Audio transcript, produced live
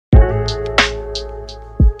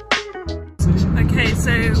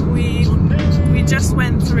so we just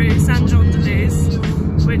went through Saint-Jean-de-Luz,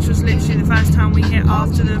 which was literally the first town we hit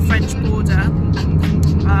after the French border.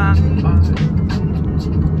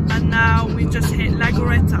 And now we've just hit La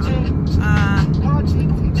Goretta.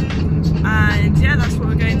 And yeah, that's what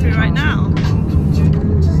we're going through right now.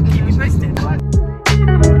 Keep me posted.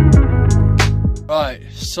 Right,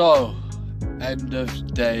 so end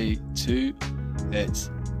of day 2. It's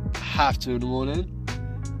 2:30 in the morning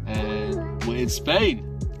and we're in Spain.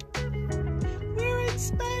 We're in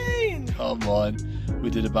Spain! Come on. We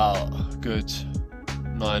did about a good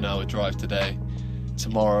 9-hour drive today.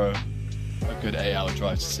 Tomorrow, a good 8-hour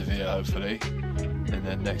drive to Sevilla, hopefully. And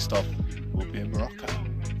then next stop, we'll be in Morocco.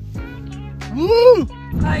 Woo!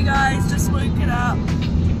 Hi guys, just woken up.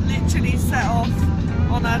 Literally set off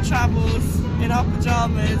on our travels in our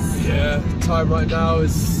pyjamas. Yeah, time right now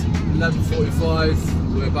is 11:45.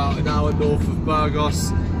 We're about an hour north of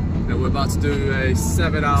Burgos. And we're about to do a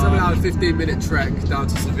 7-hour 15-minute trek down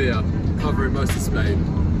to Sevilla, covering most of Spain.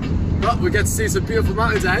 But we get to see some beautiful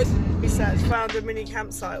mountains ahead. We found a mini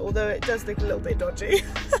campsite, although it does look a little bit dodgy.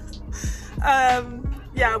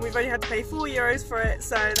 Yeah, we've only had to pay €4 for it,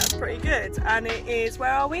 so that's pretty good. And it is,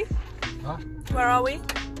 where are we? Huh? Where are we?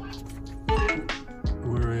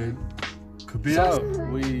 We're in Cubillas. So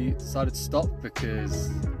we decided to stop because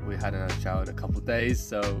we hadn't had a shower in a couple of days,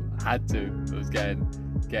 so I had to. It was getting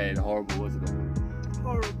horrible, wasn't it?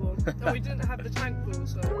 Horrible. And we didn't have the tank full,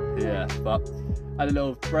 so. Yeah, but had a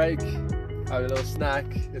little break, had a little snack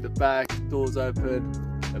in the back, doors open.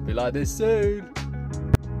 It'll be like this soon.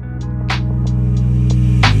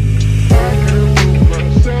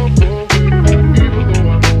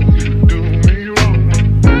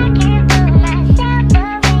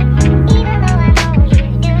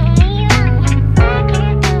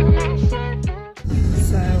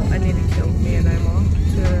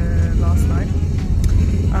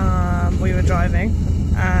 Driving,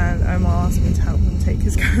 and Omar asked me to help him take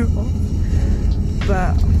his coat off,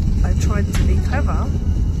 but I tried to be clever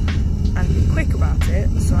and be quick about it,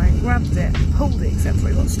 so I grabbed it and pulled it, except for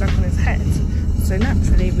it got stuck on his head. So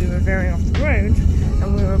naturally we were veering off the road,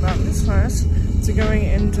 and we were about this close to going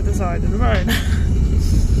into the side of the road.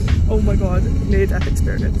 Oh my god, near-death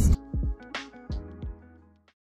experience.